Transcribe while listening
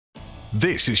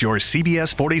This is your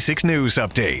CBS 46 News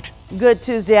Update. Good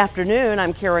Tuesday afternoon.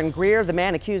 I'm Karen Greer. The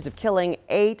man accused of killing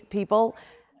 8 people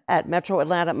at Metro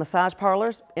Atlanta massage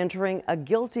parlors entering a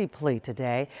guilty plea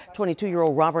today.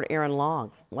 22-year-old Robert Aaron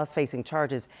Long was facing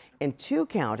charges in 2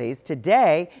 counties.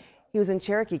 Today, he was in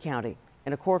Cherokee County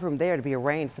in a courtroom there to be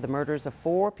arraigned for the murders of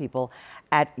 4 people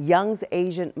at Young's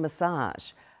Asian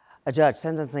Massage. A judge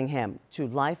sentencing him to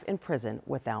life in prison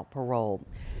without parole.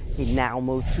 He now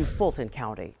moves to Fulton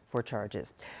County for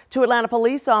charges. 2 Atlanta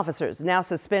police officers now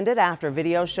suspended after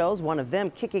video shows one of them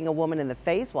kicking a woman in the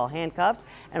face while handcuffed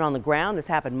and on the ground. This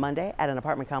happened Monday at an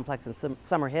apartment complex in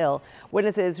Summer Hill.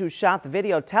 Witnesses who shot the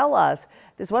video tell us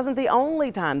this wasn't the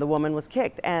only time the woman was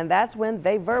kicked, and that's when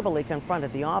they verbally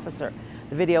confronted the officer.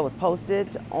 The video was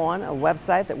posted on a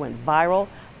website that went viral.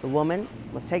 The woman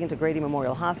was taken to Grady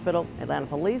Memorial Hospital. Atlanta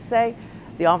police say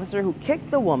the officer who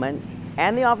kicked the woman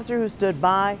and the officer who stood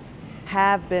by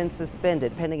have been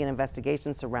suspended pending an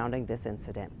investigation surrounding this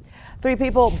incident. 3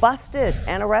 people busted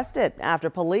and arrested after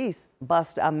police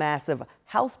bust a massive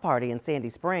house party in Sandy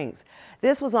Springs.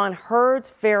 This was on Hurds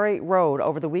Ferry Road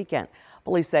over the weekend.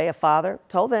 Police say a father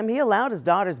told them he allowed his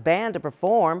daughter's band to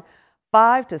perform.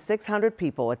 500 to 600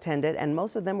 people attended, and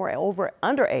most of them were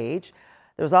underage.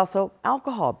 There was also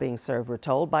alcohol being served, we're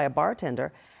told, by a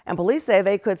bartender, and police say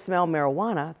they could smell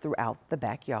marijuana throughout the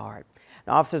backyard.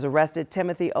 Now, officers arrested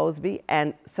Timothy Osby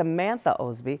and Samantha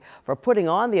Osby for putting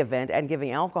on the event and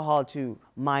giving alcohol to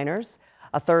minors.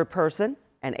 A third person,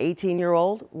 an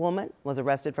 18-year-old woman, was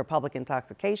arrested for public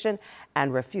intoxication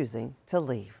and refusing to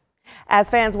leave. As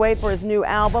fans wait for his new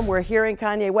album, we're hearing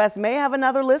Kanye West may have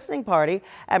another listening party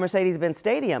at Mercedes-Benz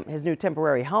Stadium, his new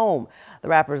temporary home. The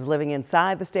rapper is living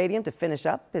inside the stadium to finish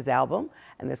up his album,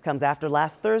 and this comes after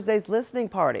last Thursday's listening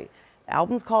party. The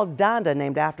album's called Donda,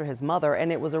 named after his mother,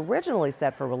 and it was originally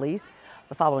set for release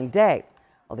the following day.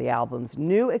 Well, the album's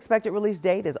new expected release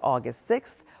date is August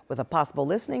 6th, with a possible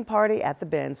listening party at the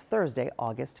Benz Thursday,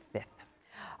 August 5th.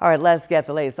 All right, let's get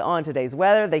the latest on today's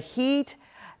weather, the heat,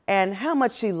 and how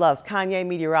much she loves Kanye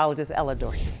meteorologist Ella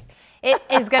Dorsey. It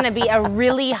is going to be a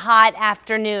really hot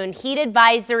afternoon. Heat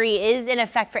advisory is in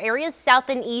effect for areas south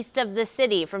and east of the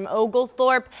city, from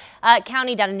Oglethorpe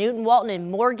County down to Newton, Walton, and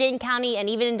Morgan County, and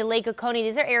even into Lake Oconee.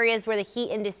 These are areas where the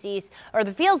heat indices, or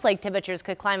the feels like temperatures,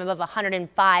 could climb above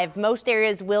 105. Most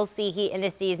areas will see heat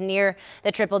indices near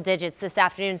the triple digits this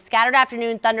afternoon. Scattered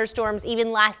afternoon thunderstorms,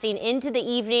 even lasting into the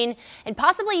evening, and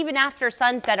possibly even after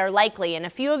sunset, are likely. And a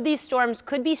few of these storms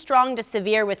could be strong to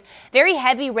severe, with very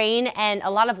heavy rain and a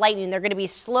lot of lightning. They're going to be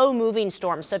slow moving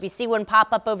storms. So if you see one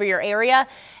pop up over your area,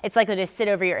 it's likely to sit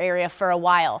over your area for a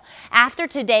while. After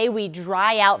today, we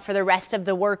dry out for the rest of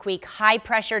the work week. High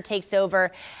pressure takes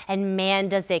over, and man,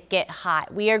 does it get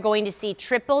hot. We are going to see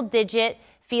triple digit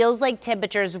feels like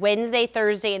temperatures Wednesday,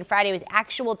 Thursday, and Friday, with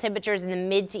actual temperatures in the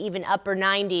mid to even upper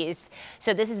 90s.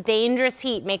 So this is dangerous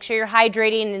heat. Make sure you're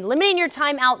hydrating and limiting your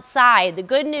time outside. The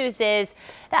good news is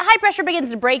that high pressure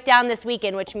begins to break down this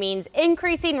weekend, which means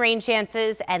increasing rain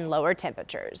chances and lower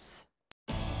temperatures.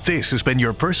 This has been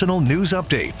your personal news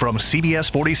update from CBS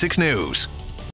 46 News.